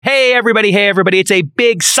Hey, everybody. It's a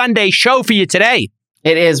big Sunday show for you today.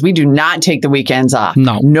 It is. We do not take the weekends off.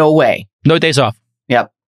 No way. No days off. Yep.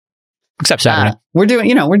 Except Saturday. We're doing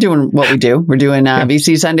what we do. We're doing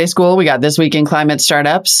VC Sunday School. We got This Week in Climate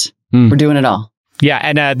Startups. We're doing it all. Yeah,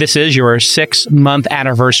 and this is your 6-month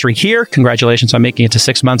anniversary here. Congratulations on making it to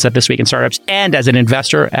 6 months at This Week in Startups and as an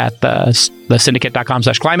investor at the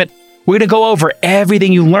syndicate.com/climate. We're going to go over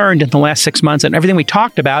everything you learned in the last 6 months and everything we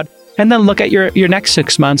talked about, and then look at your next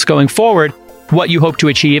 6 months going forward, what you hope to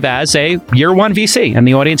achieve as a year one VC. And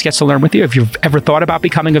the audience gets to learn with you. If you've ever thought about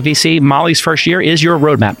becoming a VC, Molly's first year is your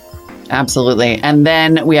roadmap. Absolutely. And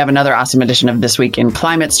then we have another awesome edition of This Week in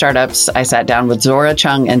Climate Startups. I sat down with Zora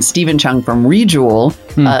Chung and Stephen Chung from Rejoule,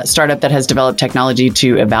 a startup that has developed technology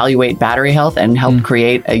to evaluate battery health and help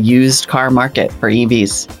create a used car market for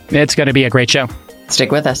EVs. It's going to be a great show.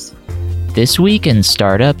 Stick with us. This Week in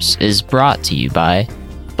Startups is brought to you by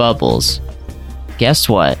Bubbles. Guess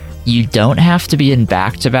what? You don't have to be in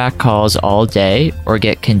back-to-back calls all day or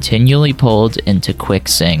get continually pulled into quick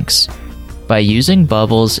syncs. By using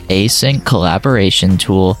Bubbles' async collaboration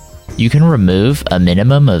tool, you can remove a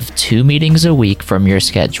minimum of 2 meetings a week from your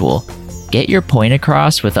schedule. Get your point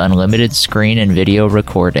across with unlimited screen and video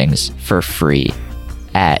recordings for free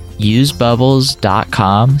at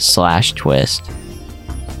usebubbles.com/twist.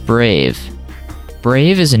 Brave.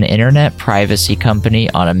 Brave is an internet privacy company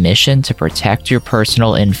on a mission to protect your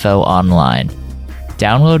personal info online.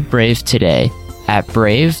 Download Brave today at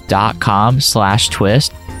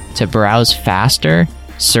brave.com/twist to browse faster,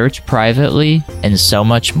 search privately, and so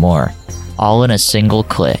much more, all in a single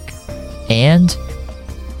click. And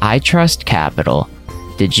iTrust Capital.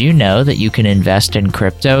 Did you know that you can invest in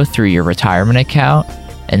crypto through your retirement account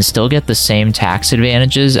and still get the same tax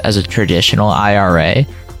advantages as a traditional IRA?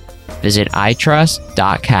 Visit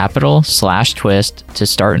itrust.capital/twist to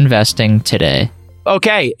start investing today.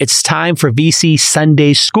 Okay, it's time for VC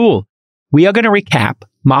Sunday School. We are going to recap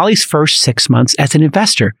Molly's first 6 months as an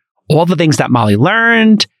investor. All the things that Molly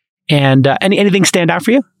learned, and anything stand out for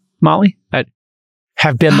you, Molly, that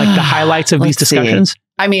have been like the highlights of these discussions? See.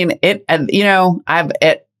 I mean, I've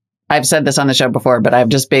said this on the show before, but I've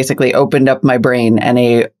just basically opened up my brain and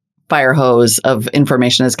a fire hose of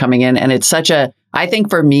information is coming in. And it's I think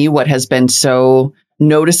for me, what has been so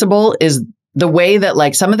noticeable is the way that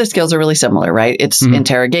like some of the skills are really similar, right? It's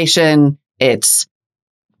interrogation, it's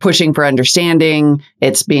pushing for understanding.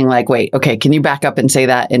 It's being like, wait, okay, can you back up and say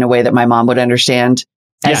that in a way that my mom would understand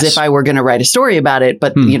as if I were going to write a story about it,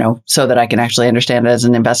 but, so that I can actually understand it as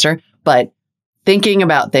an investor. But thinking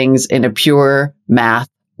about things in a pure math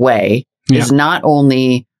way is not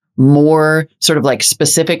only more sort of like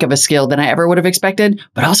specific of a skill than I ever would have expected,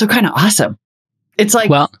 but also kind of awesome. It's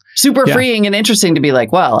like super freeing and interesting to be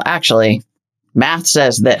like, well, actually, math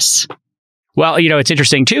says this. Well, it's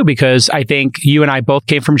interesting, too, because I think you and I both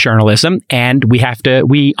came from journalism and we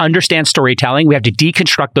understand storytelling. We have to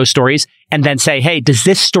deconstruct those stories and then say, hey, does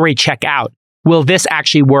this story check out? Will this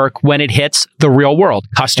actually work when it hits the real world,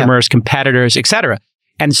 customers, competitors, et cetera?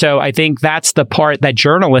 And so I think that's the part that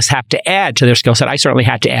journalists have to add to their skill set. I certainly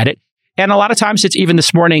had to add it. And a lot of times it's even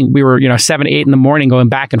this morning, we were, 7, 8 in the morning going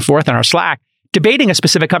back and forth on our Slack, debating a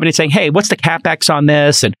specific company saying, hey, what's the CapEx on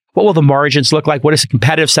this? And what will the margins look like? What does the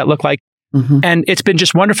competitive set look like? And it's been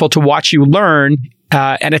just wonderful to watch you learn.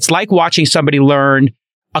 And it's like watching somebody learn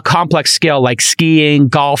a complex skill like skiing,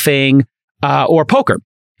 golfing, or poker.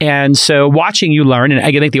 And so watching you learn, and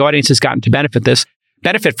I think the audience has gotten to benefit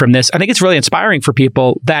from this. I think it's really inspiring for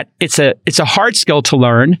people that it's a hard skill to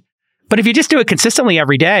learn. But if you just do it consistently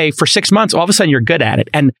every day for 6 months, all of a sudden you're good at it.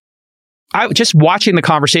 And just watching the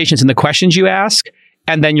conversations and the questions you ask,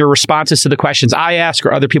 and then your responses to the questions I ask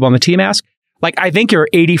or other people on the team ask, like, I think you're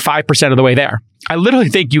 85% of the way there. I literally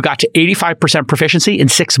think you got to 85% proficiency in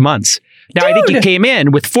 6 months. Now, I think you came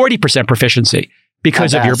in with 40% proficiency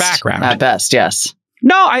because of your background. At best, yes.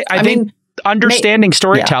 No, I think understanding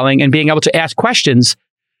storytelling and being able to ask questions,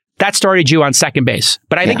 that started you on second base.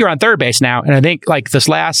 But I think you're on third base now. And I think like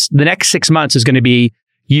the next 6 months is going to be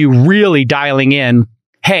you really dialing in,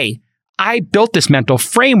 hey, I built this mental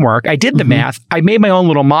framework. I did the math. I made my own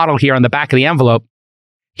little model here on the back of the envelope.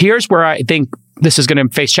 Here's where I think this is going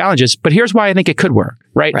to face challenges, but here's why I think it could work,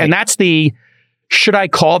 right? And that's should I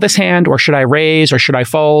call this hand or should I raise or should I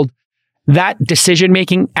fold? That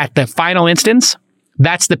decision-making at the final instance,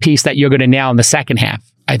 that's the piece that you're going to nail in the second half,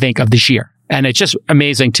 I think, of this year. And it's just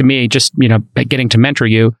amazing to me, just, getting to mentor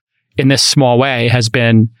you in this small way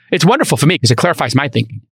it's wonderful for me because it clarifies my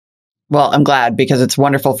thinking. Well, I'm glad because it's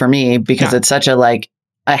wonderful for me because it's such a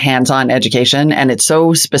hands-on education and it's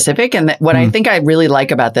so specific. And what I think I really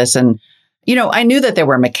like about this, and, I knew that there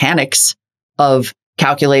were mechanics of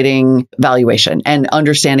calculating valuation and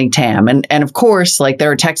understanding TAM. And of course, like there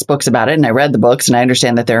are textbooks about it and I read the books and I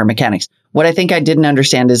understand that there are mechanics. What I think I didn't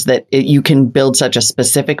understand is that you can build such a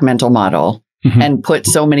specific mental model and put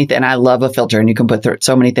so many and I love a filter and you can put through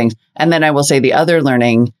so many things. And then I will say the other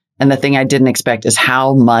learning and the thing I didn't expect is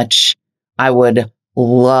how much I would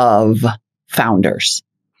love founders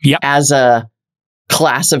as a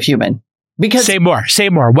class of human. Because say more.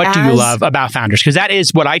 What do you love about founders? Because that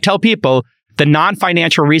is what I tell people. The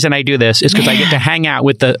non-financial reason I do this is because I get to hang out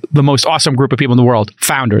with the most awesome group of people in the world,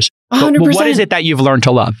 founders. 100%. But what is it that you've learned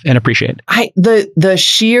to love and appreciate? The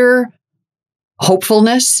sheer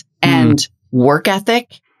hopefulness and work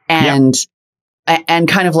ethic and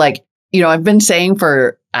kind of like, I've been saying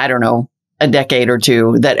for, I don't know, a decade or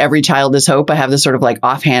two that every child is hope. I have this sort of like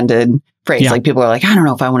offhanded phrase. Like people are like, I don't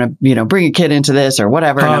know if I want to, bring a kid into this or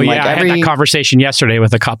whatever. And I'm like, I had that conversation yesterday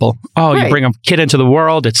with a couple. You bring a kid into the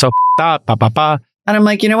world. It's so up, And I'm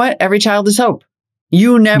like, you know what? Every child is hope.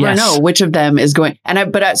 You never know which of them is going.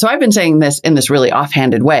 So I've been saying this in this really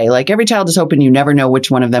offhanded way. Like every child is hope and you never know which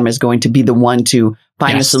one of them is going to be the one to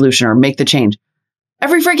find a solution or make the change.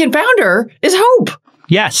 Every freaking founder is hope.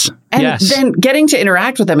 Yes. And then getting to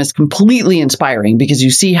interact with them is completely inspiring because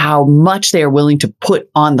you see how much they are willing to put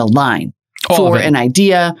on the line for an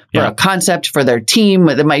idea, for a concept, for their team.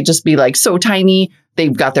 It might just be like so tiny.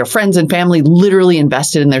 They've got their friends and family literally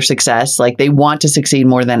invested in their success. Like they want to succeed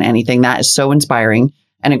more than anything. That is so inspiring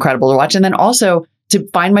and incredible to watch. And then also to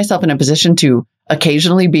find myself in a position to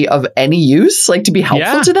occasionally be of any use, like to be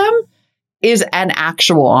helpful to them is an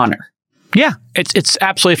actual honor. Yeah, it's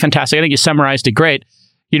absolutely fantastic. I think you summarized it great.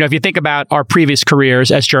 If you think about our previous careers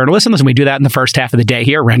as journalists, and listen, we do that in the first half of the day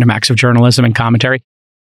here, random acts of journalism and commentary.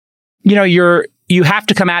 You have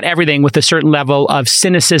to come at everything with a certain level of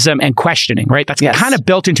cynicism and questioning, right? That's kind of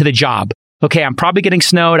built into the job. Okay, I'm probably getting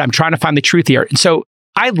snowed. I'm trying to find the truth here. And so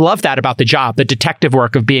I love that about the job, the detective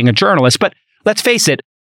work of being a journalist. But let's face it,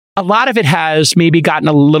 a lot of it has maybe gotten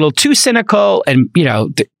a little too cynical and,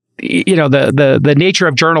 the nature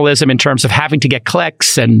of journalism in terms of having to get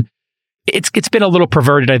clicks and it's been a little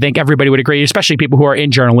perverted. I think everybody would agree, especially people who are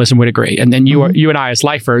in journalism would agree. And then you and I as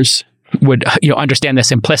lifers would understand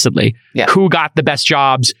this implicitly. Yeah. Who got the best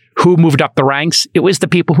jobs? Who moved up the ranks? It was the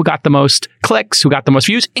people who got the most clicks, who got the most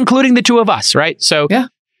views, including the two of us, right? So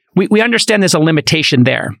we understand there's a limitation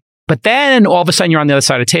there. But then all of a sudden you're on the other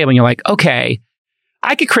side of the table and you're like, okay,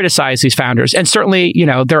 I could criticize these founders. And certainly,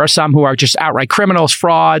 there are some who are just outright criminals,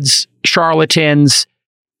 frauds, charlatans,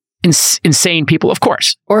 insane people, of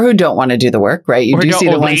course. Or who don't want to do the work, right? You do see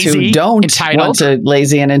the ones who don't want to,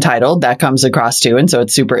 lazy and entitled. That comes across too. And so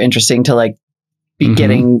it's super interesting to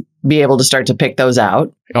be able to start to pick those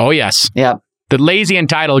out. Oh, yes. Yeah. The lazy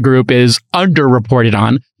entitled group is underreported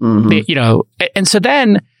on, and so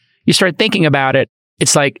then you start thinking about it.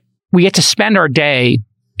 It's like we get to spend our day,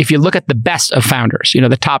 if you look at the best of founders,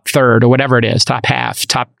 the top third or whatever it is, top half,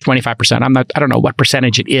 top 25%. I don't know what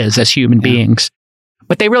percentage it is as human beings.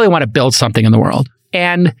 But they really want to build something in the world.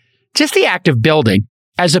 And just the act of building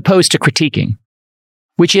as opposed to critiquing,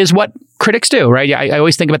 which is what critics do, right? I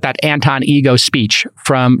always think about that Anton Ego speech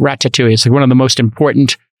from Ratatouille. It's like one of the most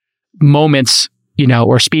important moments,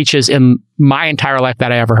 or speeches in my entire life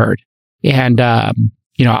that I ever heard. And,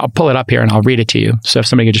 I'll pull it up here and I'll read it to you. So if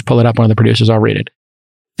somebody could just pull it up, one of the producers, I'll read it.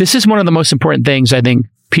 This is one of the most important things, I think,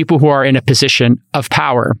 people who are in a position of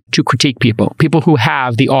power to critique people who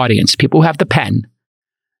have the audience, people who have the pen,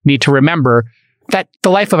 need to remember that the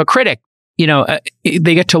life of a critic,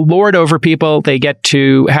 they get to lord over people. They get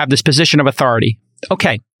to have this position of authority.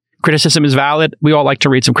 Okay, criticism is valid. We all like to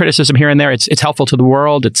read some criticism here and there. It's helpful to the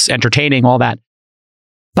world. It's entertaining, all that.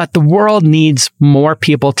 But the world needs more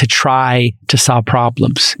people to try to solve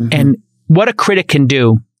problems. Mm-hmm. And what a critic can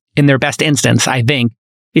do in their best instance, I think,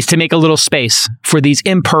 is to make a little space for these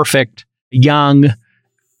imperfect, young,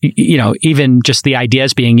 even just the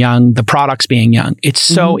ideas being young, the products being young. It's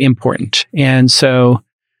so important. And so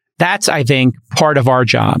that's, I think, part of our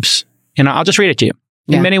jobs. And I'll just read it to you.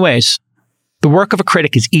 In many ways, the work of a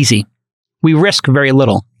critic is easy. We risk very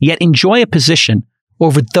little, yet enjoy a position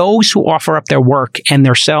over those who offer up their work and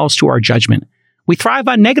themselves to our judgment. We thrive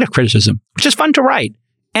on negative criticism, which is fun to write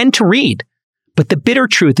and to read. But the bitter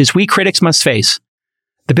truth we critics must face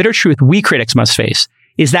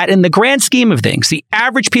is that in the grand scheme of things, the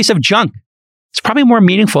average piece of junk is probably more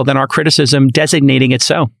meaningful than our criticism designating it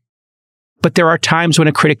so. But there are times when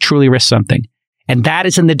a critic truly risks something, and that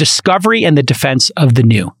is in the discovery and the defense of the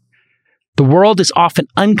new. The world is often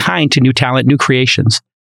unkind to new talent, new creations.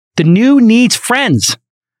 The new needs friends.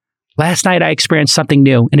 Last night, I experienced something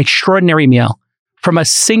new, an extraordinary meal from a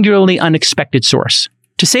singularly unexpected source.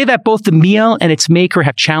 To say that both the meal and its maker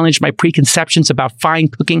have challenged my preconceptions about fine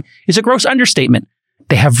cooking is a gross understatement.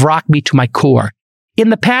 They have rocked me to my core.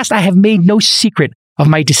 In the past, I have made no secret of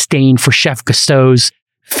my disdain for Chef Gusteau's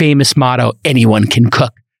famous motto, anyone can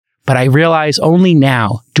cook. But I realize only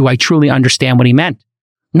now do I truly understand what he meant.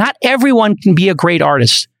 Not everyone can be a great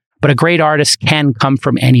artist, but a great artist can come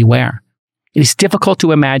from anywhere. It is difficult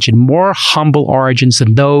to imagine more humble origins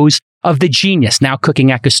than those of the genius now cooking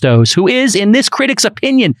at Gusteau's, who is, in this critic's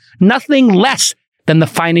opinion, nothing less than the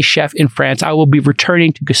finest chef in France. I will be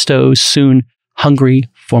returning to Gusteau's soon, hungry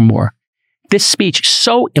for more. This speech is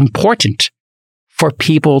so important for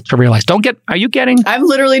people to realize. Are you getting? I'm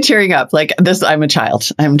literally tearing up. Like this, I'm a child.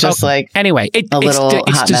 I'm just anyway,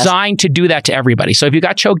 it's designed to do that to everybody. So if you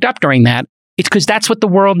got choked up during that, it's because that's what the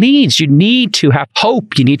world needs. You need to have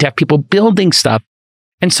hope. You need to have people building stuff.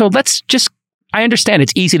 And so I understand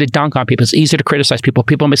it's easy to dunk on people. It's easy to criticize people.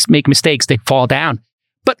 People make mistakes. They fall down.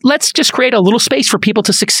 But let's just create a little space for people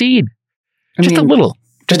to succeed. A little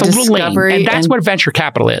lane. And that's what venture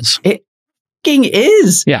capital is. It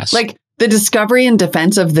is. Yes. Like the discovery and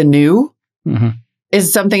defense of the new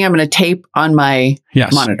is something I'm going to tape on my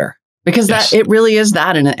monitor because that it really is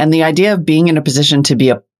that. And the idea of being in a position to be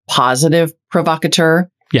a positive provocateur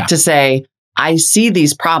to say, I see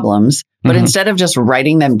these problems, but instead of just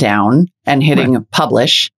writing them down and hitting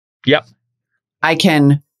publish, I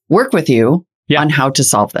can work with you on how to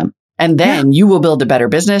solve them. And then you will build a better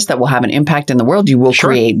business that will have an impact in the world. You will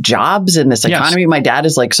create jobs in this economy. My dad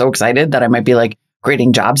is like so excited that I might be like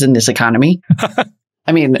creating jobs in this econoy.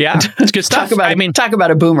 I mean, it's good stuff. Talk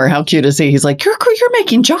about a boomer. How cute is he? He's like, you're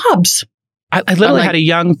making jobs. I literally had a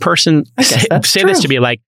young person say this to me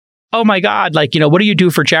like, oh my God, like, what do you do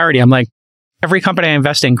for charity? I'm like, every company I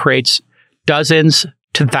invest in creates dozens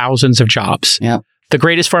to thousands of jobs. Yep. The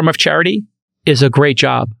greatest form of charity is a great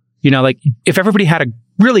job. Like if everybody had a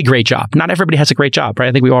really great job, not everybody has a great job, right?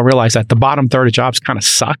 I think we all realize that the bottom third of jobs kind of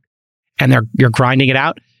suck and you're grinding it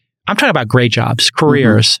out. I'm talking about great jobs,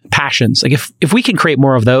 careers, passions. Like if we can create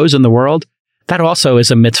more of those in the world, that also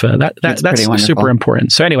is a mitzvah. That's super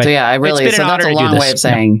important. So anyway, that's a long way of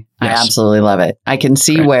saying I absolutely love it. I can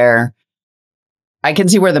see where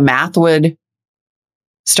the math would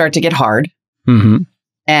start to get hard.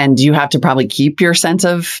 And you have to probably keep your sense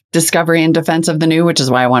of discovery and defense of the new, which is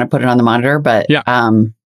why I want to put it on the monitor. But I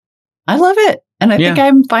love it. And I think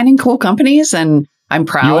I'm finding cool companies, and I'm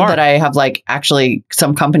proud that I have actually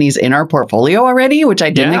some companies in our portfolio already, which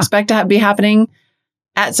I didn't expect to be happening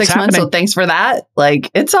at 6 months. So thanks for that.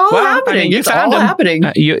 It's all happening. It's all happening.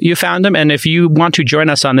 You found them. And if you want to join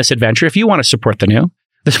us on this adventure, if you want to support the new,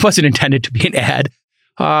 this wasn't intended to be an ad.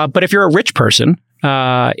 But if you're a rich person,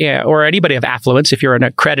 or anybody of affluence, if you're an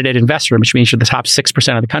accredited investor, which means you're the top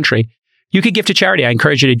 6% of the country, you could give to charity. I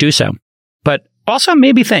encourage you to do so. But also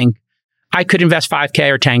maybe think, I could invest $5K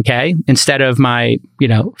or $10K instead of my,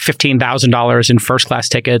 $15,000 in first class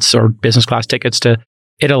tickets or business class tickets to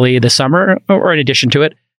Italy this summer, or in addition to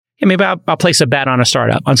it, maybe I'll place a bet on a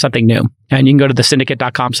startup, on something new. And you can go to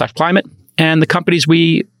thesyndicate.com/climate. And the companies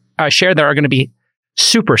we share there are going to be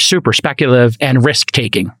super, super speculative and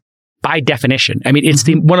risk-taking by definition. I mean, it's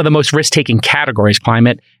one of the most risk-taking categories,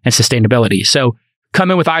 climate and sustainability. So come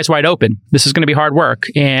in with eyes wide open. This is going to be hard work.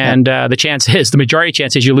 And the majority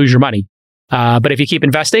chance is you lose your money. But if you keep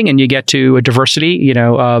investing and you get to a diversity,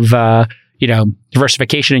 of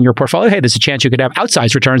diversification in your portfolio, hey, there's a chance you could have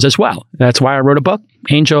outsized returns as well. That's why I wrote a book,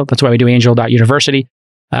 Angel. That's why we do Angel.University,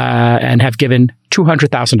 and have given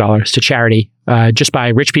 $200,000 to charity just by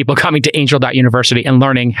rich people coming to Angel.University and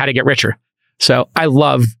learning how to get richer. So I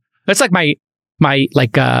love, that's like my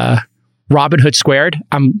Robin Hood Squared.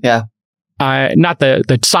 Not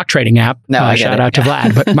the stock trading app. No, shout out to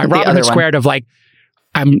Vlad, but my Robin Hood Squared of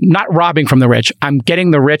I'm not robbing from the rich. I'm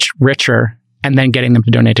getting the rich richer and then getting them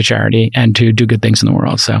to donate to charity and to do good things in the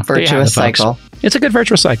world. So virtuous cycle. It's a good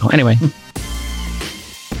virtuous cycle. Anyway.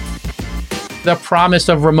 The promise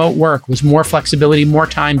of remote work was more flexibility, more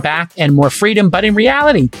time back, and more freedom. But in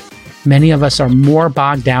reality, many of us are more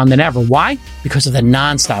bogged down than ever. Why? Because of the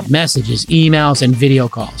nonstop messages, emails, and video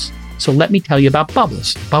calls. So let me tell you about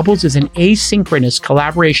Bubbles. Bubbles is an asynchronous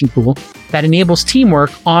collaboration tool that enables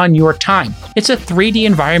teamwork on your time. It's a 3D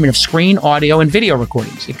environment of screen, audio, and video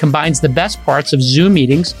recordings. It combines the best parts of Zoom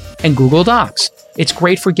meetings and Google Docs. It's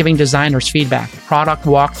great for giving designers feedback, product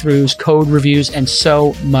walkthroughs, code reviews, and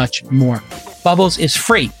so much more. Bubbles is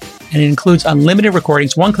free, and it includes unlimited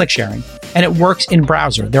recordings, one-click sharing, and it works in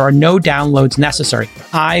browser. There are no downloads necessary.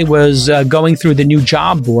 I was going through the new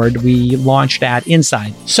job board we launched at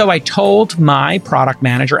Inside. So I told my product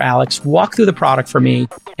manager, Alex, walk through the product for me.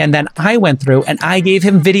 And then I went through and I gave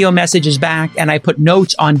him video messages back and I put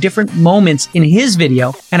notes on different moments in his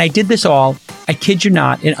video. And I did this all, I kid you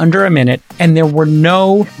not, in under a minute. And there were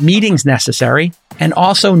no meetings necessary and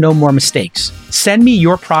also no more mistakes. Send me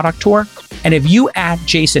your product tour. And if you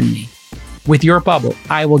 @Jason me with your bubble,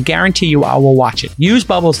 I will guarantee you I will watch it. Use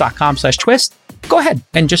bubbles.com/twist. Go ahead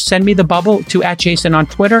and just send me the bubble to @Jason on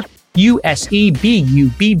Twitter.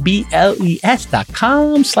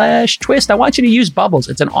 USEBUBBLES.com/twist. I want you to use Bubbles.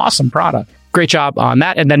 It's an awesome product. Great job on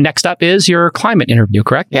that. And then next up is your climate interview,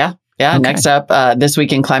 correct? Yeah. Okay. Next up, This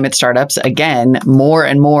Week in Climate Startups. Again, more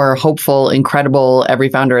and more hopeful, incredible. Every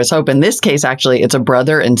founder has hope. In this case, actually, it's a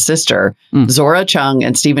brother and sister. Zora Chung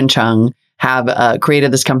and Stephen Chung have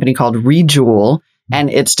created this company called Rejoule. And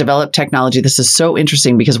it's developed technology. This is so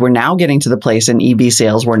interesting because we're now getting to the place in EV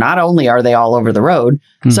sales where not only are they all over the road,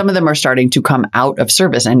 some of them are starting to come out of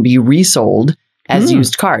service and be resold as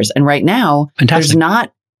used cars. And right now, there's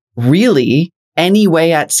not really any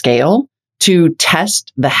way at scale to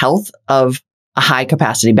test the health of a high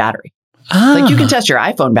capacity battery. Like you can test your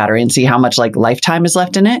iPhone battery and see how much like lifetime is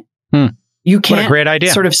left in it. You can't what a great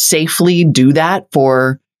idea. Sort of safely do that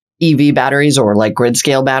for EV batteries or like grid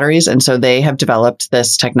scale batteries. And so they have developed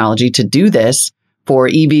this technology to do this for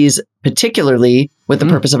EVs, particularly with the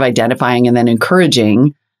purpose of identifying and then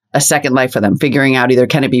encouraging a second life for them, figuring out either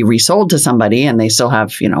can it be resold to somebody and they still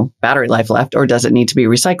have, battery life left, or does it need to be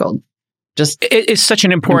recycled? Just it's such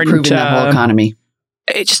an important improving the whole economy.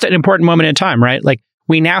 It's just an important moment in time, right? Like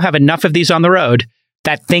we now have enough of these on the road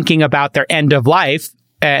that thinking about their end of life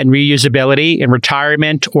and reusability and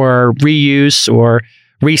retirement or reuse or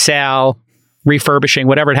resale, refurbishing,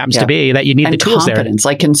 whatever it happens to be, that you need and the tools confidence,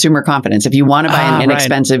 like consumer confidence. If you want to buy an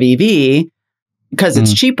inexpensive EV because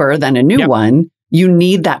it's cheaper than a new one, you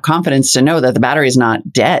need that confidence to know that the battery is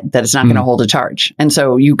not dead, that it's not going to hold a charge. And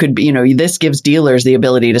so you could, this gives dealers the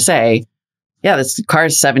ability to say, yeah, this car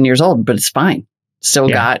is 7 years old, but it's fine. Still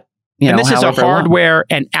got, and this is a hardware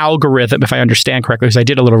and algorithm, if I understand correctly, because I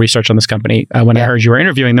did a little research on this company when I heard you were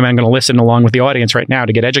interviewing them. I'm going to listen along with the audience right now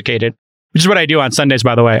to get educated. Which is what I do on Sundays,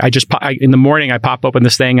 by the way. In the morning, I pop open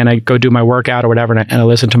this thing and I go do my workout or whatever, and I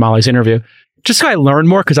listen to Molly's interview. Just so I learn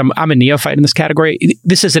more, because I'm a neophyte in this category.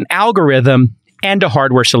 This is an algorithm and a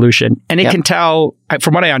hardware solution. And it can tell,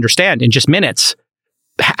 from what I understand, in just minutes,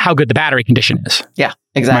 how good the battery condition is. Yeah,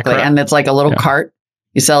 exactly. And it's like a little cart.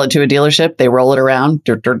 You sell it to a dealership, they roll it around,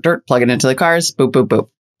 plug it into the cars, boop, boop, boop.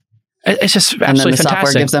 It's just absolutely and then the fantastic.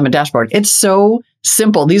 Software gives them a dashboard. It's so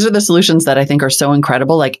simple. These are the solutions that I think are so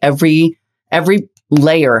incredible. Like every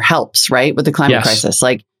layer helps, right, with the climate crisis.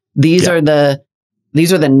 Like these are the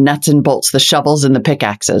nuts and bolts, the shovels and the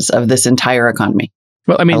pickaxes of this entire economy.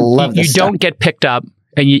 Well, I mean, you don't get picked up,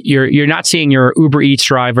 and you're not seeing your Uber Eats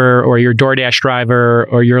driver or your DoorDash driver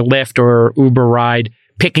or your Lyft or Uber ride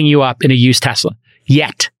picking you up in a used Tesla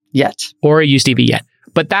yet, or a used EV yet.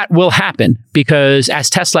 But that will happen because as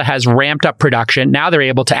Tesla has ramped up production, now they're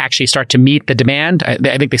able to actually start to meet the demand.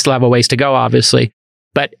 I think they still have a ways to go, obviously.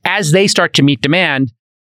 But as they start to meet demand,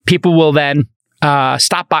 people will then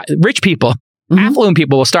stop buying. Rich people, affluent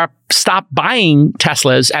people will stop buying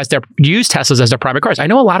Teslas as their used Teslas as their private cars. I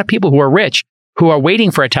know a lot of people who are rich who are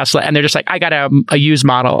waiting for a Tesla, and they're just like, I got a used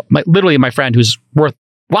model. Literally, my friend who's worth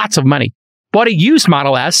lots of money bought a used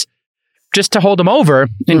Model S just to hold him over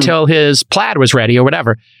until his Plaid was ready or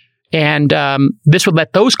whatever. And this would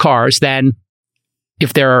let those cars then,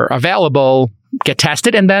 if they're available, get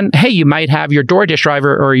tested. And then, hey, you might have your DoorDash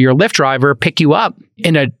driver or your Lyft driver pick you up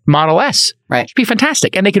in a Model S. Right. It'd be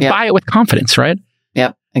fantastic. And they could buy it with confidence, right?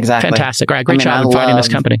 Yep, exactly. Fantastic. All right, great job in finding this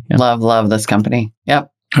company. Love this company. Yep.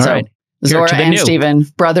 All right. Zora and Stephen,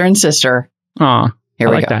 brother and sister. Aw, Here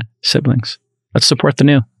we go. that. Siblings. Let's support the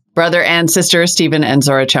new. Brother and sister Stephen and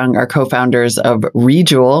Zora Chung are co-founders of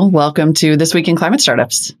Rejoule. Welcome to This Week in Climate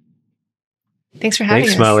Startups. Thanks for having us.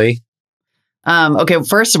 Thanks, Molly. Okay,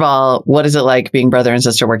 first of all, what is it like being brother and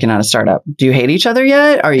sister working on a startup? Do you hate each other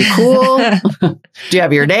yet? Are you cool? Do you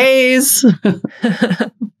have your days?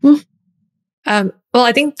 Well,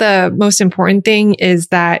 I think the most important thing is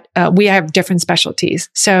that we have different specialties.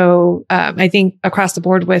 So I think across the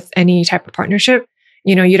board with any type of partnership,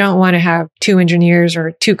 you don't want to have two engineers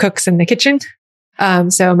or two cooks in the kitchen.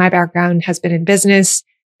 So my background has been in business.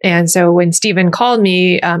 And so when Stephen called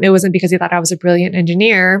me, it wasn't because he thought I was a brilliant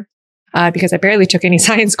engineer, because I barely took any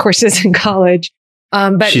science courses in college.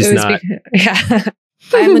 But She's it was not.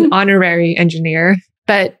 I'm an honorary engineer,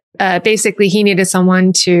 but basically he needed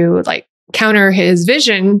someone to counter his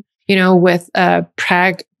vision with a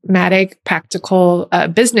pragmatic, practical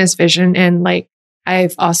business vision. And like,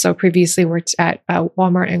 I've also previously worked at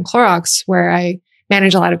Walmart and Clorox, where I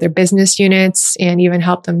manage a lot of their business units and even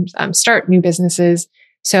help them start new businesses.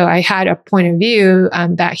 So I had a point of view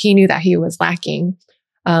that he knew that he was lacking.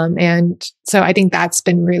 And so I think that's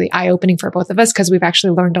been really eye-opening for both of us because we've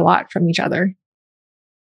actually learned a lot from each other.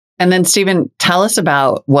 And then, Stephen, tell us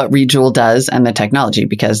about what Rejewel does and the technology,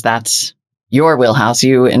 because that's your wheelhouse.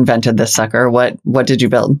 You invented this sucker. What did you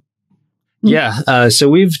build? Yeah. So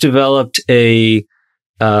we've developed a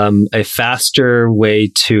faster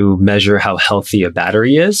way to measure how healthy a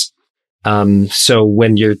battery is. So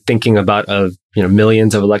when you're thinking about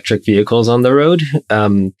millions of electric vehicles on the road,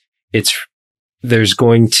 there's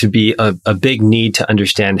going to be a big need to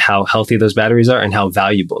understand how healthy those batteries are and how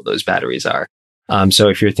valuable those batteries are. So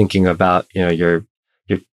if you're thinking about your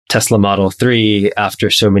Tesla Model 3 after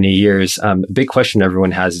so many years, a big question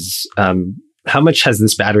everyone has is how much has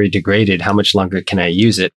this battery degraded? How much longer can I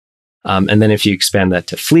use it? And then if you expand that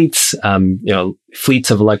to fleets,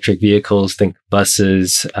 fleets of electric vehicles, think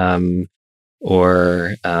buses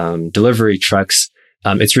or delivery trucks,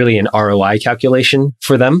 it's really an ROI calculation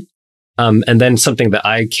for them. And then something that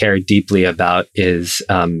I care deeply about is,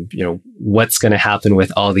 what's going to happen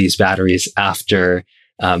with all these batteries after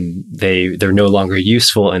they're no longer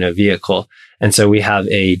useful in a vehicle. And so we have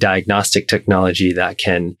a diagnostic technology that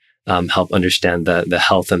can help understand the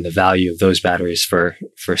health and the value of those batteries for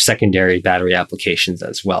secondary battery applications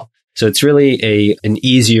as well. So it's really an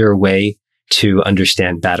easier way to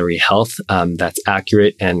understand battery health that's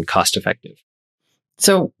accurate and cost effective.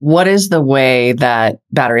 So what is the way that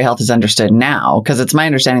battery health is understood now? Because it's my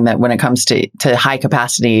understanding that when it comes to high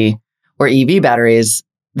capacity or EV batteries,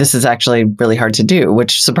 this is actually really hard to do,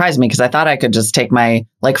 which surprised me because I thought I could just take my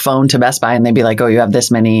phone to Best Buy and they'd be like, oh, you have this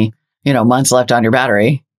many, months left on your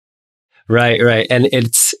battery. Right. And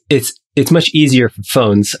it's much easier for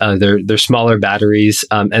phones. They're smaller batteries,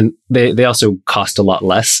 and they also cost a lot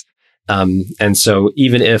less. And so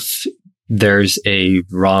even if there's a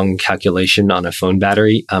wrong calculation on a phone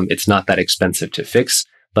battery, it's not that expensive to fix.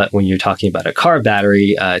 But when you're talking about a car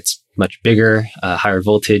battery, it's much bigger, higher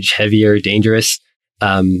voltage, heavier, dangerous.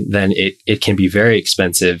 Then it can be very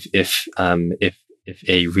expensive if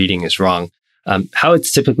a reading is wrong. How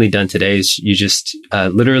it's typically done today is you just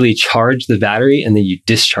literally charge the battery and then you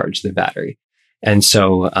discharge the battery. And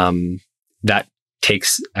so that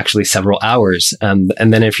takes actually several hours. And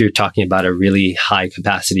then if you're talking about a really high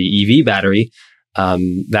capacity EV battery,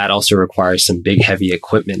 that also requires some big, heavy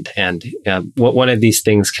equipment. And one of these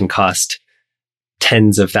things can cost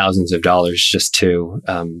tens of thousands of dollars just to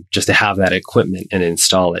have that equipment and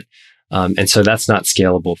install it. And so that's not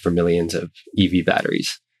scalable for millions of EV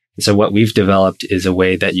batteries. So what we've developed is a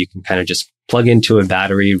way that you can kind of just plug into a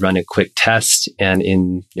battery, run a quick test, and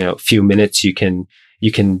in a few minutes you can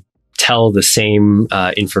tell the same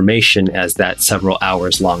information as that several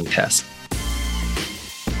hours long test.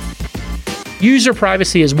 User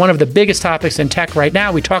privacy is one of the biggest topics in tech right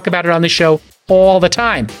now. We talk about it on the show all the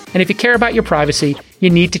time. And if you care about your privacy, you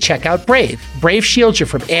need to check out Brave. Brave shields you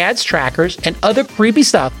from ads, trackers, and other creepy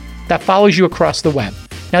stuff that follows you across the web.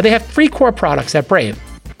 Now, they have 3 core products at Brave: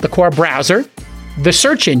 the core browser, the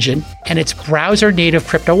search engine, and its browser-native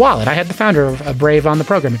crypto wallet. I had the founder of Brave on the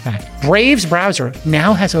program, in fact. Brave's browser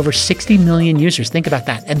now has over 60 million users, think about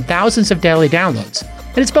that, and thousands of daily downloads.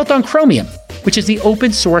 And it's built on Chromium, which is the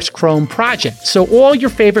open source Chrome project. So all your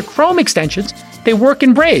favorite Chrome extensions, they work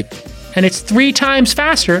in Brave. And it's 3 times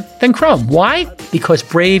faster than Chrome. Why? Because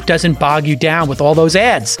Brave doesn't bog you down with all those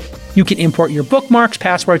ads. You can import your bookmarks,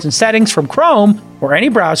 passwords, and settings from Chrome or any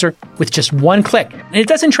browser with just one click. And it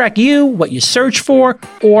doesn't track you, what you search for,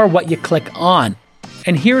 or what you click on.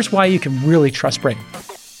 And here's why you can really trust Brave.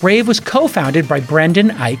 Brave was co-founded by Brendan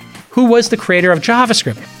Eich, who was the creator of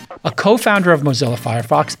JavaScript, a co-founder of Mozilla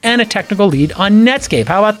Firefox, and a technical lead on Netscape.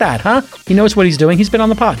 How about that, huh? He knows what he's doing. He's been on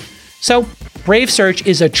the pod. So Brave Search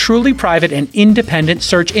is a truly private and independent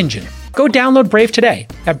search engine. Go download Brave today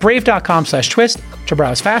at brave.com/twist to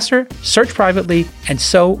browse faster, search privately, and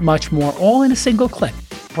so much more, all in a single click.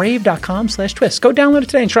 Brave.com/twist. Go download it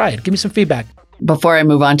today and try it. Give me some feedback. Before I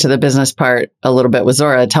move on to the business part a little bit with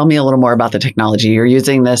Zora, tell me a little more about the technology. You're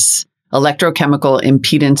using this electrochemical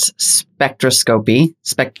impedance spectroscopy.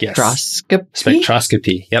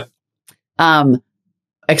 Spectroscopy. Yep.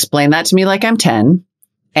 Explain that to me like I'm 10.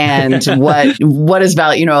 And what is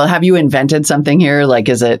value? Have you invented something here? Like,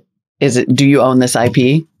 do you own this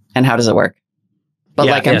IP, and how does it work? But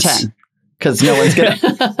yeah, I'm 10, because no one's going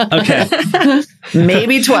to. Okay.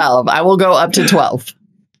 Maybe 12. I will go up to 12.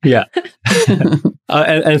 Yeah.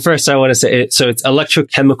 And first, I want to say so it's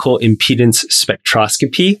electrochemical impedance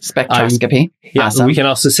spectroscopy. Spectroscopy. Yeah, awesome. We can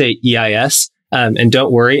also say EIS. And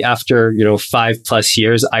don't worry, after 5+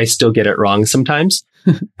 years, I still get it wrong sometimes.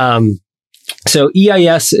 So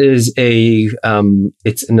EIS is it's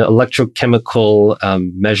an electrochemical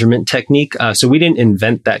measurement technique. So we didn't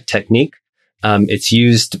invent that technique. It's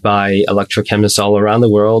used by electrochemists all around the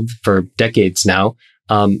world for decades now.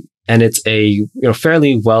 And it's a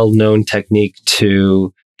fairly well-known technique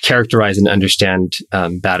to characterize and understand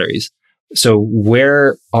batteries. So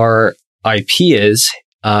where our IP is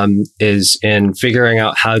in figuring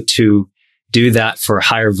out how to do that for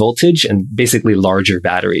higher voltage and basically larger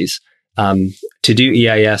batteries. To do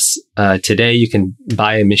EIS today, you can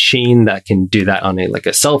buy a machine that can do that on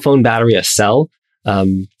a cell phone battery, a cell,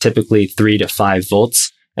 typically 3 to 5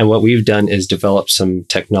 volts. And what we've done is develop some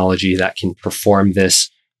technology that can perform this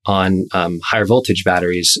on higher voltage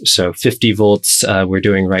batteries. So 50 volts we're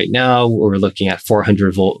doing right now. We're looking at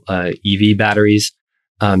 400 volt EV batteries.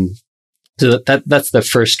 So that's the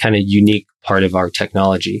first kind of unique part of our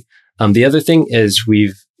technology. The other thing is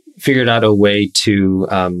we've figured out a way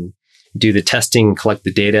to do the testing, collect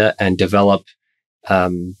the data, and develop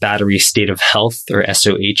battery state of health or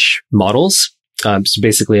SOH models. So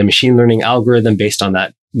basically a machine learning algorithm based on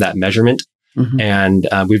that measurement. Mm-hmm. And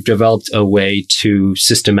we've developed a way to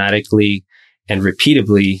systematically and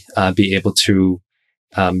repeatably be able to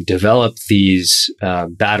develop these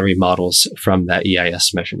battery models from that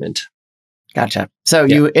EIS measurement. Gotcha. So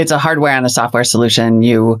it's a hardware and a software solution.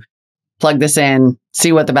 You plug this in,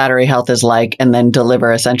 see what the battery health is like, and then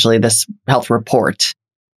deliver essentially this health report.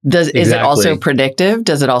 Is it also predictive?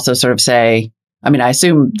 Does it also sort of say, I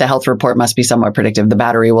assume the health report must be somewhat predictive. The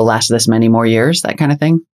battery will last this many more years, that kind of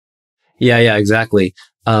thing? Yeah, exactly.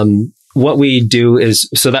 What we do is,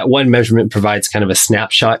 so that one measurement provides kind of a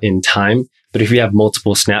snapshot in time. But if you have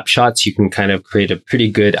multiple snapshots, you can kind of create a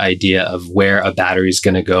pretty good idea of where a battery is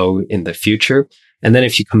going to go in the future. And then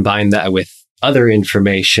if you combine that with other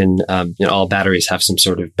information, all batteries have some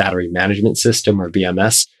sort of battery management system or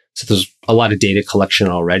BMS. So there's a lot of data collection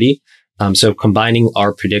already. So combining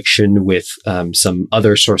our prediction with some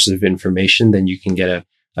other sources of information, then you can get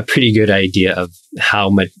a pretty good idea of how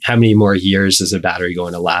many more years is a battery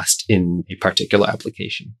going to last in a particular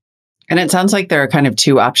application. And it sounds like there are kind of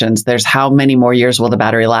two options. There's how many more years will the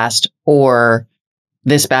battery last, or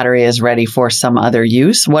this battery is ready for some other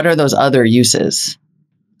use. What are those other uses?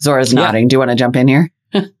 Zora's nodding. Do you want to jump in here?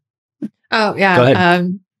 Oh, yeah. Go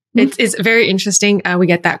ahead. It's very interesting. We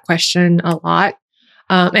get that question a lot.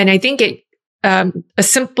 And I think a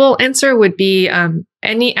simple answer would be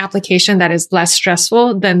any application that is less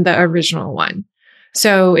stressful than the original one.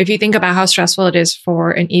 So if you think about how stressful it is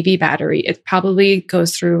for an EV battery, it probably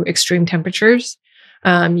goes through extreme temperatures.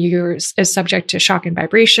 You're subject to shock and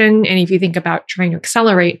vibration. And if you think about trying to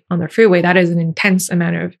accelerate on the freeway, that is an intense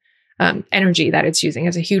amount of energy that it's using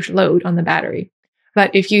as a huge load on the battery.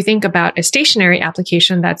 But if you think about a stationary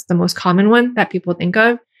application, that's the most common one that people think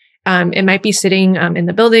of. It might be sitting in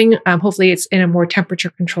the building. Hopefully it's in a more temperature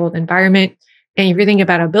controlled environment. And if you're thinking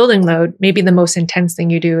about a building load, maybe the most intense thing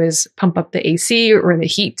you do is pump up the AC or the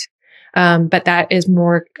heat. But that is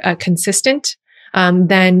more consistent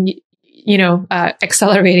than,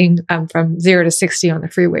 accelerating from 0 to 60 on the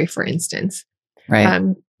freeway, for instance.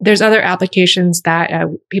 Right. There's other applications that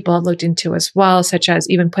people have looked into as well, such as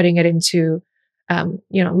even putting it into,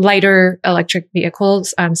 lighter electric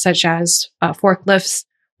vehicles, such as forklifts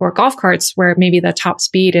or golf carts, where maybe the top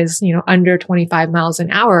speed is, under 25 miles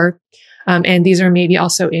an hour. And these are maybe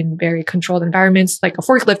also in very controlled environments. Like a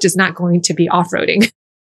forklift is not going to be off-roading.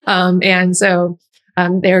 And so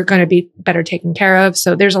they're going to be better taken care of.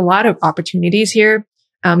 So there's a lot of opportunities here.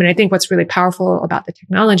 And I think what's really powerful about the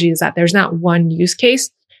technology is that there's not one use case.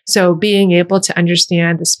 So being able to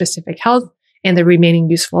understand the specific health and the remaining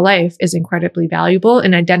useful life is incredibly valuable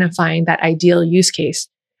in identifying that ideal use case.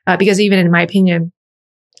 Because even in my opinion,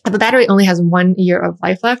 if a battery only has 1 year of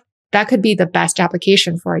life left, that could be the best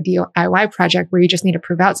application for a DIY project where you just need to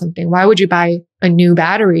prove out something. Why would you buy a new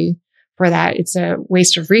battery for that? It's a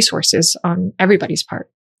waste of resources on everybody's part.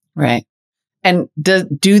 Right. And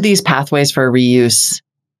do these pathways for reuse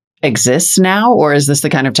exist now? Or is this the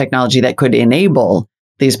kind of technology that could enable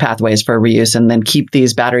these pathways for reuse and then keep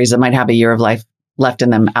these batteries that might have a year of life left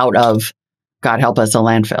in them out of, God help us, a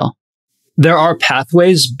landfill? There are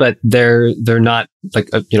pathways, but they're not like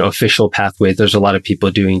official pathways. There's a lot of people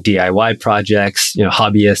doing DIY projects,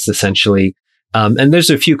 hobbyists essentially, and there's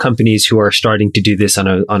a few companies who are starting to do this on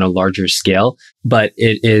a larger scale. But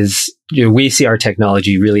it is we see our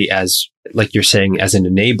technology really as, like you're saying, as an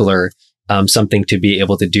enabler something to be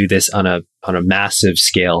able to do this on a massive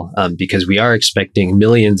scale, because we are expecting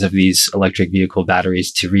millions of these electric vehicle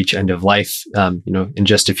batteries to reach end of life, in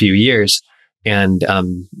just a few years. And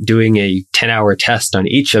doing a 10-hour test on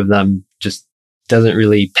each of them just doesn't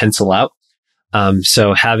really pencil out.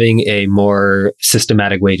 So having a more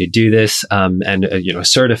systematic way to do this, and a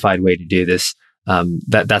certified way to do this,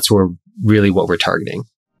 that's where really what we're targeting.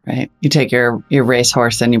 Right. You take your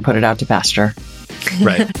racehorse and you put it out to pasture.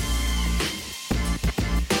 Right.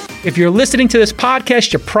 If you're listening to this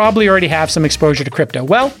podcast, you probably already have some exposure to crypto.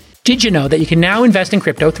 Well, did you know that you can now invest in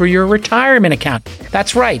crypto through your retirement account?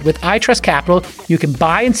 That's right. With iTrust Capital, you can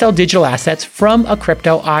buy and sell digital assets from a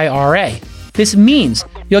crypto IRA. This means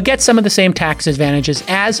you'll get some of the same tax advantages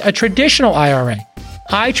as a traditional IRA.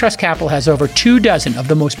 iTrust Capital has over 24 of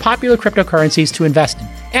the most popular cryptocurrencies to invest in.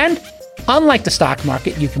 And unlike the stock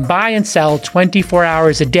market, you can buy and sell 24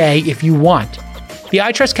 hours a day if you want. The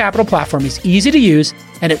iTrust Capital platform is easy to use,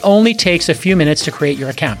 and it only takes a few minutes to create your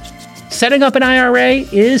account. Setting up an IRA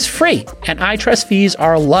is free, and iTrust fees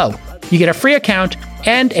are low. You get a free account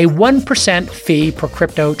and a 1% fee per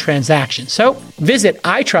crypto transaction. So visit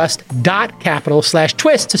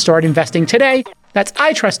itrust.capital/twist to start investing today. That's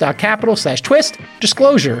itrust.capital/twist.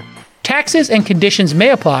 Disclosure: taxes and conditions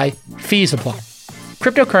may apply. Fees apply.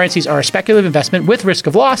 Cryptocurrencies are a speculative investment with risk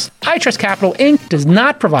of loss. iTrust Capital Inc. does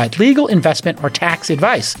not provide legal, investment, or tax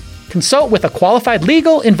advice. Consult with a qualified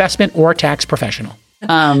legal, investment, or tax professional.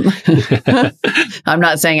 I'm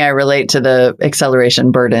not saying I relate to the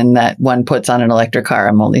acceleration burden that one puts on an electric car.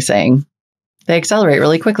 I'm only saying they accelerate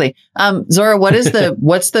really quickly. Zora, what's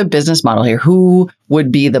the business model here? Who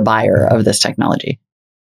would be the buyer of this technology?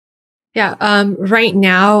 Yeah. Right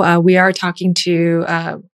now, we are talking to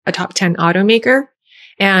a top 10 automaker.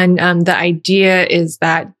 And the idea is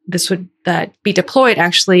that this would be deployed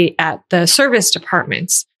actually at the service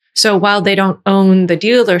departments. So while they don't own the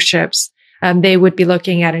dealerships, they would be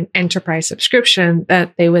looking at an enterprise subscription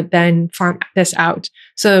that they would then farm this out.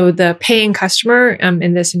 So the paying customer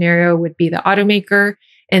in this scenario would be the automaker,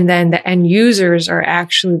 and then the end users are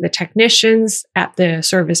actually the technicians at the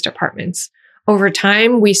service departments. Over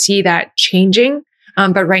time, we see that changing.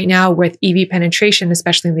 But right now with EV penetration,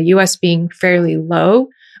 especially in the US being fairly low,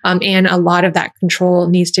 and a lot of that control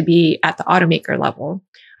needs to be at the automaker level.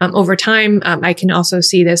 Over time, I can also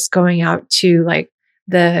see this going out to like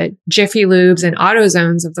the Jiffy Lubes and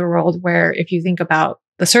AutoZones of the world, where if you think about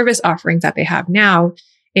the service offerings that they have now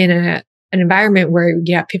in an environment where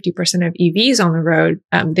you have 50% of EVs on the road,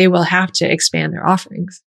 they will have to expand their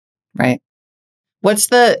offerings. Right. What's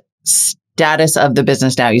the status of the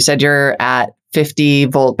business now? You said you're at 50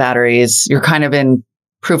 volt batteries. You're kind of in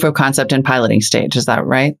proof of concept and piloting stage. Is that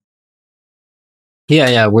right?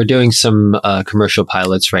 Yeah. We're doing some commercial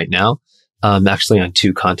pilots right now, actually on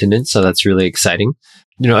 2 continents. So that's really exciting.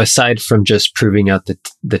 Aside from just proving out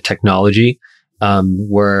the technology,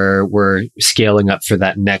 we're scaling up for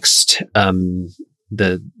that next,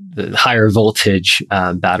 the higher voltage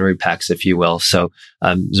battery packs, if you will. So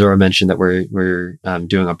Zora mentioned that we're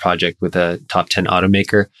doing a project with a top 10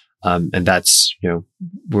 automaker. And that's,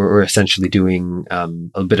 we're essentially doing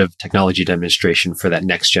a bit of technology demonstration for that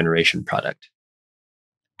next generation product.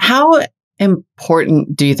 How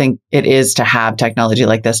important do you think it is to have technology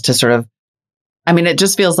like this to sort of, it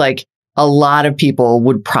just feels like a lot of people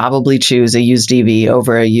would probably choose a used EV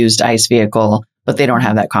over a used ICE vehicle, but they don't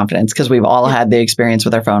have that confidence because we've all had the experience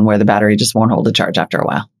with our phone where the battery just won't hold a charge after a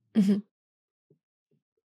while. Mm-hmm.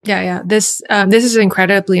 Yeah. This is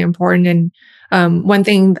incredibly important. And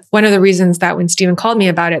one of the reasons that when Stephen called me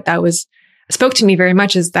about it, spoke to me very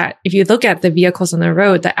much is that if you look at the vehicles on the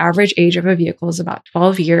road, the average age of a vehicle is about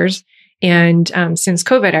 12 years. And since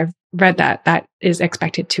COVID, I've read that is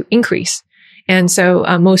expected to increase. And so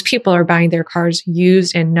most people are buying their cars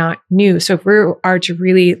used and not new. So if we are to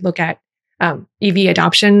really look at EV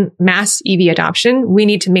adoption, mass EV adoption, we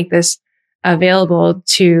need to make this available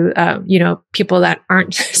to, people that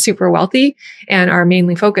aren't super wealthy and are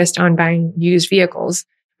mainly focused on buying used vehicles.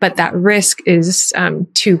 But that risk is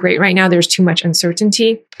too great right now. There's too much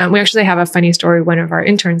uncertainty. We actually have a funny story. One of our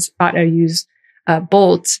interns bought a used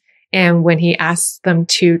Bolt, and when he asked them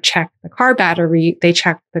to check the car battery, they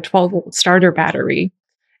checked the 12-volt starter battery.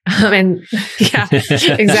 And yeah,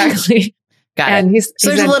 exactly. Got it. So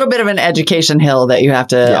there's a little bit of an education hill that you have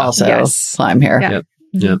to climb here. Yeah.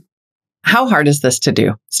 Yep. How hard is this to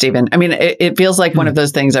do, Stephen? It feels like one of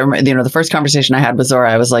those things. I remember, the first conversation I had with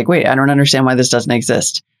Zora, I was like, wait, I don't understand why this doesn't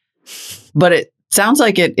exist. But it sounds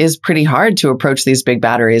like it is pretty hard to approach these big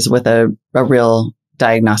batteries with a real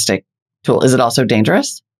diagnostic tool. Is it also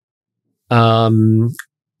dangerous?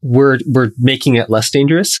 we're making it less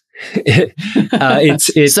dangerous.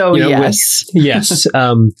 It's so yes, yes.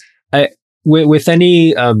 With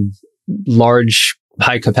any large,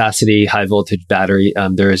 high capacity, high voltage battery,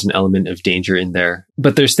 there is an element of danger in there.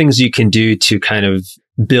 But there's things you can do to kind of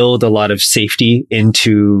build a lot of safety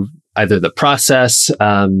into either the process,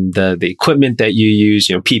 the equipment that you use,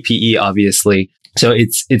 PPE, obviously. So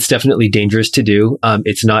it's definitely dangerous to do.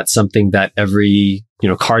 It's not something that every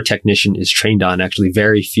car technician is trained on. Actually,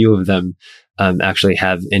 very few of them actually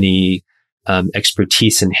have any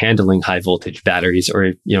expertise in handling high voltage batteries,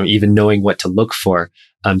 or even knowing what to look for.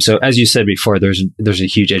 So as you said before, there's a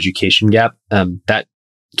huge education gap that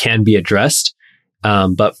can be addressed.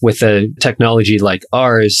 But with a technology like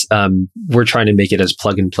ours, we're trying to make it as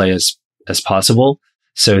plug and play as possible,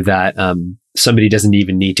 so that somebody doesn't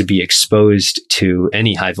even need to be exposed to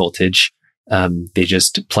any high voltage. They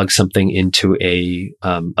just plug something into a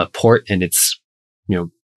port, and it's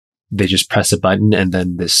they just press a button, and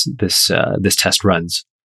then this test runs.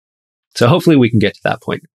 So hopefully we can get to that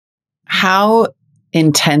point. How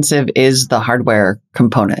intensive is the hardware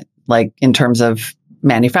component? Like in terms of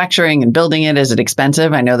manufacturing and building it, is it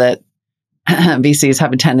expensive? I know that VCs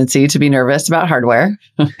have a tendency to be nervous about hardware.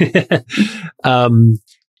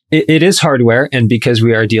 It is hardware, and because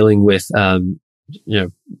we are dealing with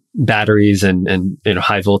batteries and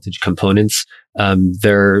high voltage components,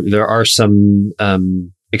 there are some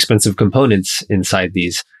expensive components inside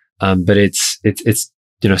these, but it's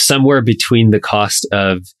somewhere between the cost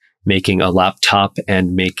of making a laptop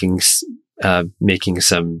and making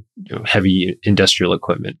some heavy industrial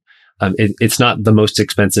equipment. It's not the most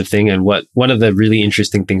expensive thing. And one of the really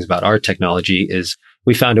interesting things about our technology is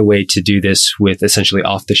we found a way to do this with essentially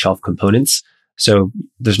off-the-shelf components. So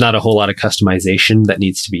there's not a whole lot of customization that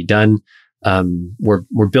needs to be done.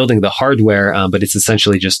 We're building the hardware, but it's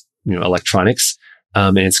essentially just electronics,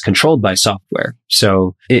 and it's controlled by software.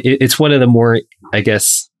 So it's one of the more, I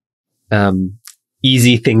guess,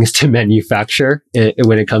 easy things to manufacture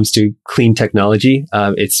when it comes to clean technology.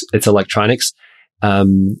 It's electronics.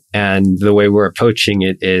 And the way we're approaching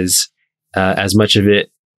it is, as much of it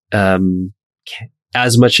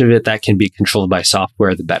that can be controlled by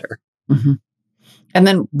software, the better. Mm-hmm. And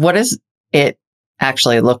then what does it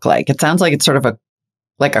actually look like? It sounds like it's sort of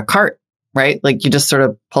like a cart, right? Like you just sort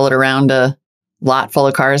of pull it around a lot full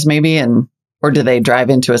of cars maybe, or do they drive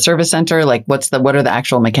into a service center? Like what are the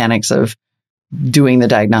actual mechanics of doing the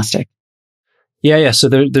diagnostic? Yeah. So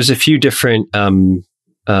there's a few different,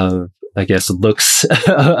 I guess, looks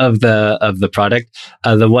of the product.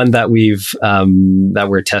 The one that that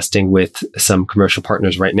we're testing with some commercial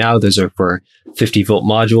partners right now, those are for 50 volt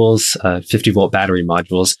modules, 50 volt battery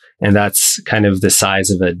modules. And that's kind of the size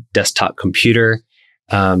of a desktop computer,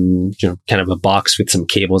 kind of a box with some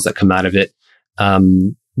cables that come out of it.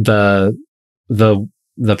 The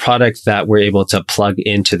product that we're able to plug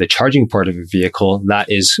into the charging port of a vehicle, that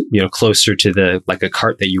is, closer to like a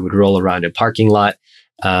cart that you would roll around a parking lot,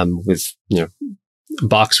 with,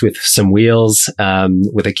 box with some wheels,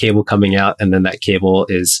 with a cable coming out. And then that cable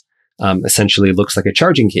is, essentially looks like a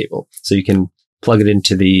charging cable. So you can plug it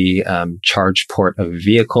into the, charge port of a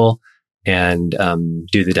vehicle and,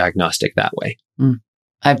 do the diagnostic that way. Mm.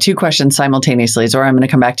 I have two questions simultaneously. Zora, I'm going to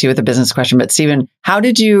come back to you with a business question, but Stephen, how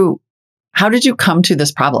did you come to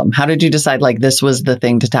this problem? How did you decide like this was the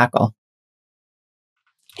thing to tackle?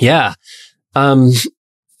 Yeah.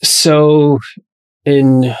 So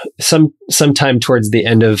in sometime towards the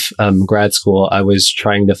end of grad school, I was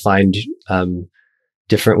trying to find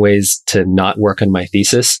different ways to not work on my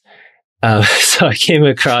thesis. So I came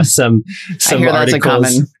across some I hear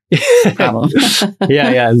articles. That's a common problem.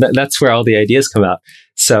 Yeah, and that's where all the ideas come out.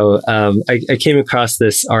 So I came across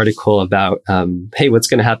this article about, hey, what's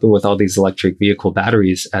going to happen with all these electric vehicle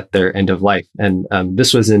batteries at their end of life? And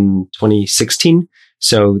this was in 2016.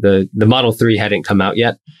 So the Model 3 hadn't come out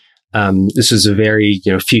yet. This was a very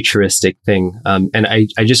futuristic thing, and I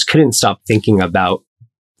just couldn't stop thinking about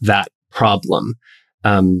that problem.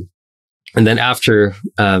 And then after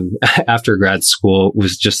grad school,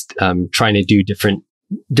 was just trying to do different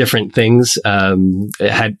things.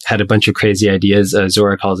 Had a bunch of crazy ideas.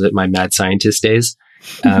 Zora calls it my mad scientist days.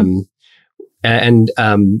 And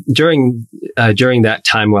during that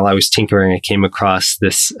time, while I was tinkering, I came across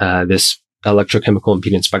this electrochemical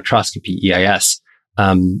impedance spectroscopy, EIS.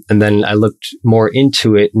 And then I looked more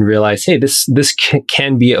into it and realized, hey, this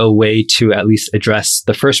can be a way to at least address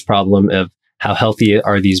the first problem of how healthy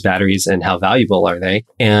are these batteries and how valuable are they?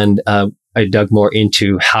 And I dug more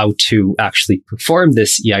into how to actually perform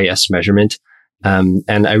this EIS measurement.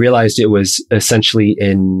 And I realized it was essentially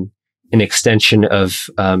in an extension of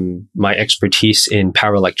my expertise in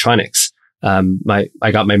power electronics.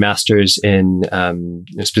 I got my master's in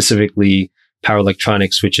specifically power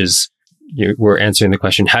electronics, which is we're answering the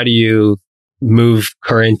question: how do you move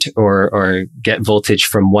current or get voltage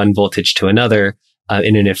from one voltage to another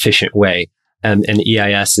in an efficient way? And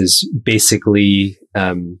EIS is basically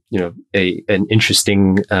an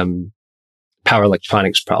interesting power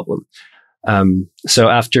electronics problem. So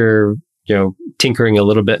after tinkering a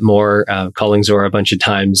little bit more, calling Zora a bunch of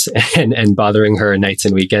times and bothering her nights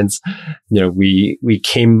and weekends, we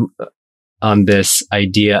came on this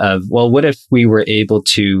idea of, well, what if we were able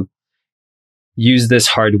to use this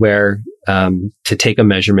hardware to take a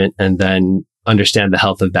measurement and then understand the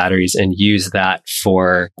health of batteries and use that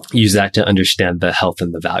to understand the health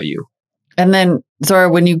and the value. And then, Zora,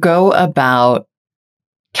 when you go about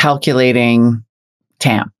calculating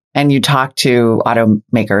TAM and you talk to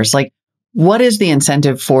automakers, like, what is the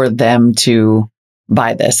incentive for them to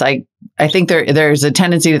buy this? I think there's a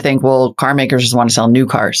tendency to think, well, car makers just want to sell new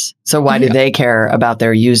cars. So why do they care about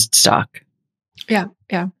their used stock? Yeah.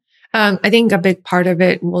 I think a big part of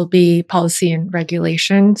it will be policy and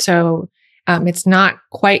regulation. So it's not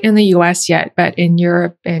quite in the US yet, but in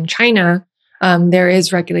Europe and China, there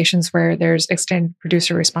is regulations where there's extended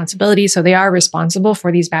producer responsibility. So they are responsible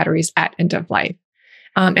for these batteries at end of life.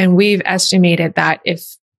 And we've estimated that if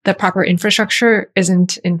the proper infrastructure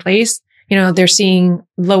isn't in place, they're seeing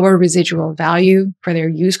lower residual value for their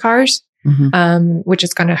used cars, which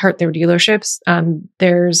is going to hurt their dealerships.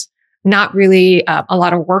 There's not really a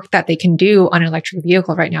lot of work that they can do on an electric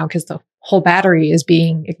vehicle right now because the whole battery is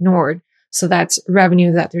being ignored. So that's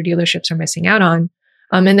revenue that their dealerships are missing out on.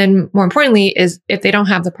 And then more importantly is if they don't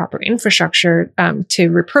have the proper infrastructure to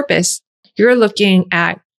repurpose, you're looking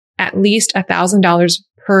at least $1,000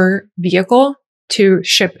 per vehicle to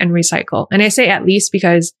ship and recycle. And I say at least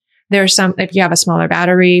because there's if you have a smaller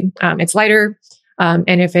battery, it's lighter. And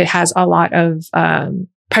if it has a lot of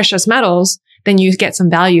precious metals, then you get some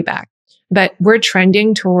value back. But we're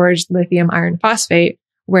trending towards lithium iron phosphate,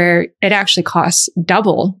 where it actually costs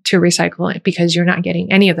double to recycle it because you're not getting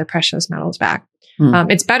any of the precious metals back.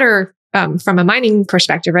 It's better from a mining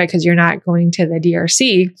perspective, right? Because you're not going to the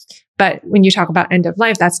DRC. But when you talk about end of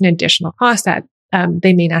life, that's an additional cost that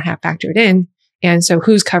they may not have factored in. And so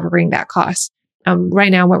who's covering that cost?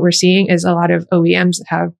 Right now, what we're seeing is a lot of OEMs that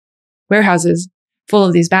have warehouses full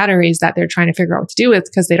of these batteries that they're trying to figure out what to do with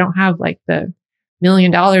because they don't have like the $1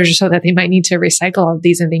 million or so that they might need to recycle all of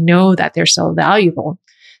these, and they know that they're so valuable.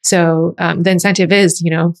 So the incentive is,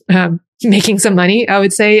 making some money, I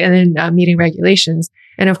would say, and then meeting regulations.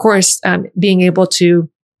 And of course, being able to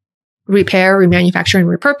repair, remanufacture, and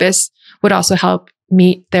repurpose would also help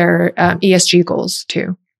meet their ESG goals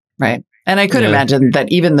too. Right. And I could imagine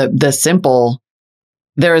that even the simple,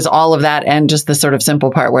 there is all of that and just the sort of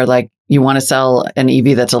simple part where like you want to sell an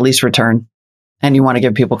EV that's a lease return and you want to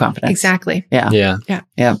give people confidence. Exactly. Yeah.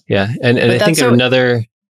 And I think another...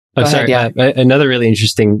 Oh, sorry. Another really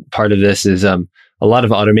interesting part of this is a lot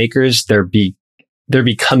of automakers, they're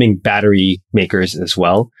becoming battery makers as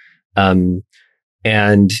well.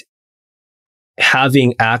 And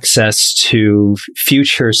having access to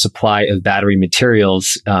future supply of battery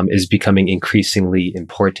materials is becoming increasingly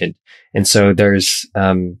important. And so there's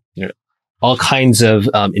all kinds of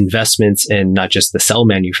investments in not just the cell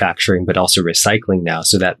manufacturing, but also recycling now,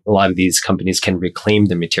 so that a lot of these companies can reclaim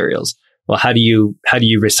the materials. Well, how do you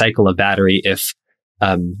recycle a battery if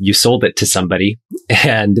you sold it to somebody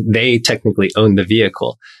and they technically own the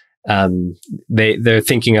vehicle? They're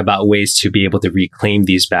thinking about ways to be able to reclaim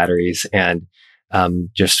these batteries and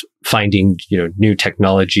just finding new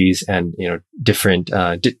technologies and different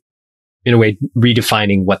in a way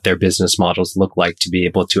redefining what their business models look like to be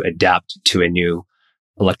able to adapt to a new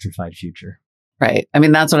electrified future. Right. I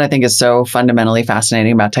mean, that's what I think is so fundamentally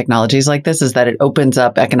fascinating about technologies like this, is that it opens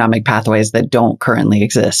up economic pathways that don't currently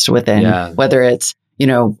exist within, whether it's,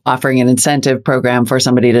 offering an incentive program for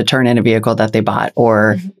somebody to turn in a vehicle that they bought,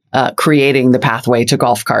 or creating the pathway to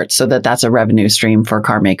golf carts so that that's a revenue stream for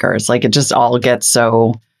car makers. Like, it just all gets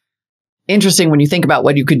so interesting when you think about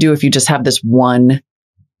what you could do if you just have this one.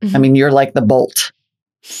 I mean, you're like the Bolt.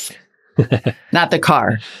 Not the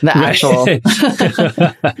car, the actual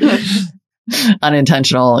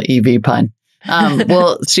unintentional EV pun.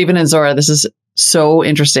 Well, Stephen and Zora, this is so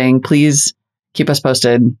interesting. Please keep us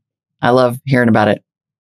posted. I love hearing about it.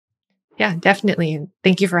 Yeah, definitely. And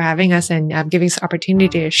thank you for having us and giving us the opportunity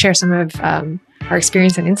to share some of our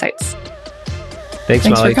experience and insights. Thanks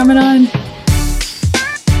Molly. For coming on.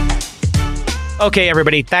 Okay,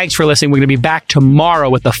 everybody, thanks for listening. We're going to be back tomorrow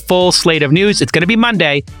with a full slate of news. It's going to be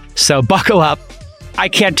Monday, so buckle up. I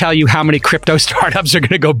can't tell you how many crypto startups are going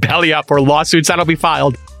to go belly up or lawsuits that'll be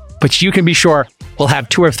filed, but you can be sure we'll have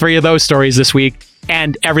 2 or 3 of those stories this week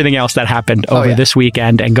and everything else that happened over this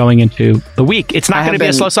weekend and going into the week. It's not going to be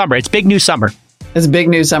a slow summer. It's big news summer. It's big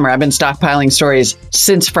news summer. I've been stockpiling stories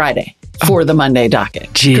since Friday for the Monday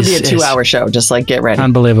docket. Jesus. Could be a 2-hour show. Just like get ready.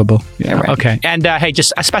 Unbelievable. Get ready. Okay. And hey,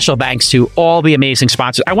 just a special thanks to all the amazing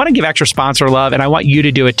sponsors. I want to give extra sponsor love, and I want you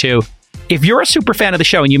to do it too. If you're a super fan of the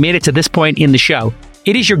show and you made it to this point in the show,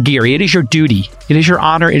 it is your gear, it is your duty, it is your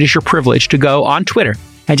honor, it is your privilege to go on Twitter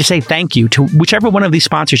and just say thank you to whichever one of these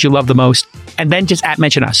sponsors you love the most, and then just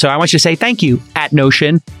mention us. So I want you to say thank you at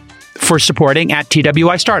Notion for supporting at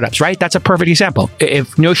TWI Startups, right? That's a perfect example.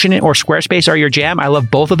 If Notion or Squarespace are your jam, I love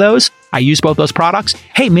both of those. I use both those products.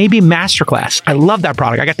 Hey, maybe Masterclass. I love that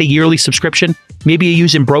product. I got the yearly subscription. Maybe you're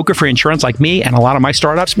using broker for insurance like me and a lot of my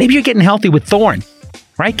startups. Maybe you're getting healthy with Thorn,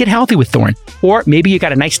 right? Get healthy with Thorn. Or maybe you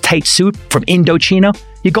got a nice tight suit from Indochino.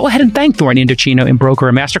 You go ahead and thank Thorn, Indochino, and Broker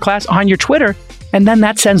or Masterclass on your Twitter. And then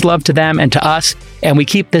that sends love to them and to us. And we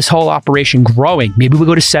keep this whole operation growing. Maybe we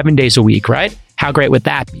go to 7 days a week, right? How great would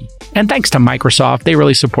that be? And thanks to Microsoft. They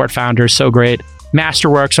really support founders. So great.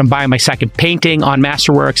 Masterworks. I'm buying my second painting on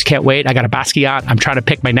Masterworks. Can't wait. I got a Basquiat. I'm trying to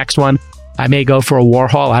pick my next one. I may go for a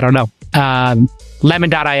Warhol. I don't know.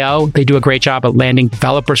 Lemon.io. They do a great job at landing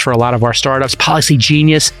developers for a lot of our startups. Policy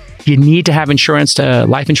Genius. You need to have insurance,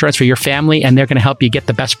 life insurance for your family, and they're going to help you get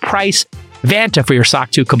the best price. Vanta for your SOC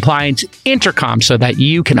 2 compliance. Intercom so that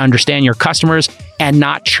you can understand your customers and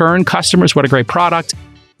not churn customers. What a great product.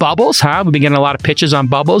 Bubbles, We've been getting a lot of pitches on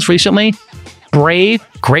Bubbles recently. Brave,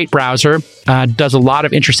 great browser, does a lot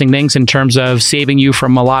of interesting things in terms of saving you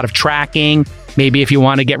from a lot of tracking. Maybe if you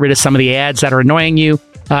want to get rid of some of the ads that are annoying you,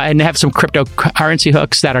 and they have some cryptocurrency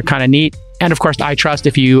hooks that are kind of neat. And of course, iTrust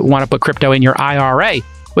if you want to put crypto in your IRA,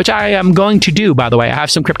 which I am going to do, by the way. I have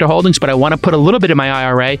some crypto holdings, but I want to put a little bit in my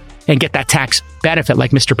IRA and get that tax benefit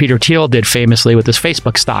like Mr. Peter Thiel did famously with his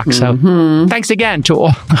Facebook stock. So thanks again to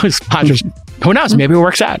all those sponsors. Who knows? Maybe it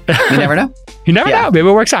works out. You never know. You never know. Maybe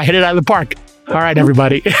it works out. Hit it out of the park. All right,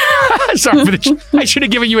 everybody. Sorry for I should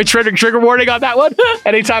have given you a trigger warning on that one.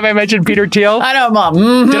 Anytime I mentioned Peter Thiel. I know, Mom.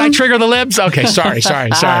 Did I trigger the libs? Okay, sorry.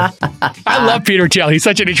 I love Peter Thiel. He's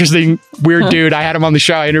such an interesting, weird dude. I had him on the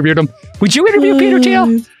show. I interviewed him. Would you interview Peter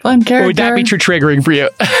Thiel? Fun character. Or would that be too triggering for you?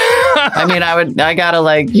 I mean,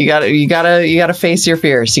 you gotta face your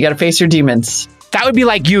fears. You gotta face your demons. That would be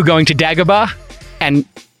like you going to Dagobah and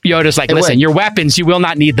Yoda's like, listen, your weapons, you will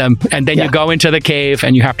not need them. And then you go into the cave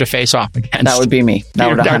and you have to face off against. That would be me. That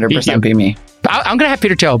would 100% be me. I'm going to have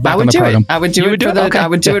Peter Thiel back on the program. I would do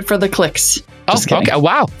it for the clicks. Just kidding. Okay.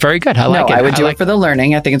 Wow. Very good. I like it. I would do it for the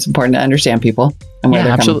learning. I think it's important to understand people and where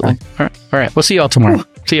they're coming from. All right. We'll see you all tomorrow.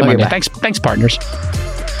 See you Monday. Bye. Thanks, partners.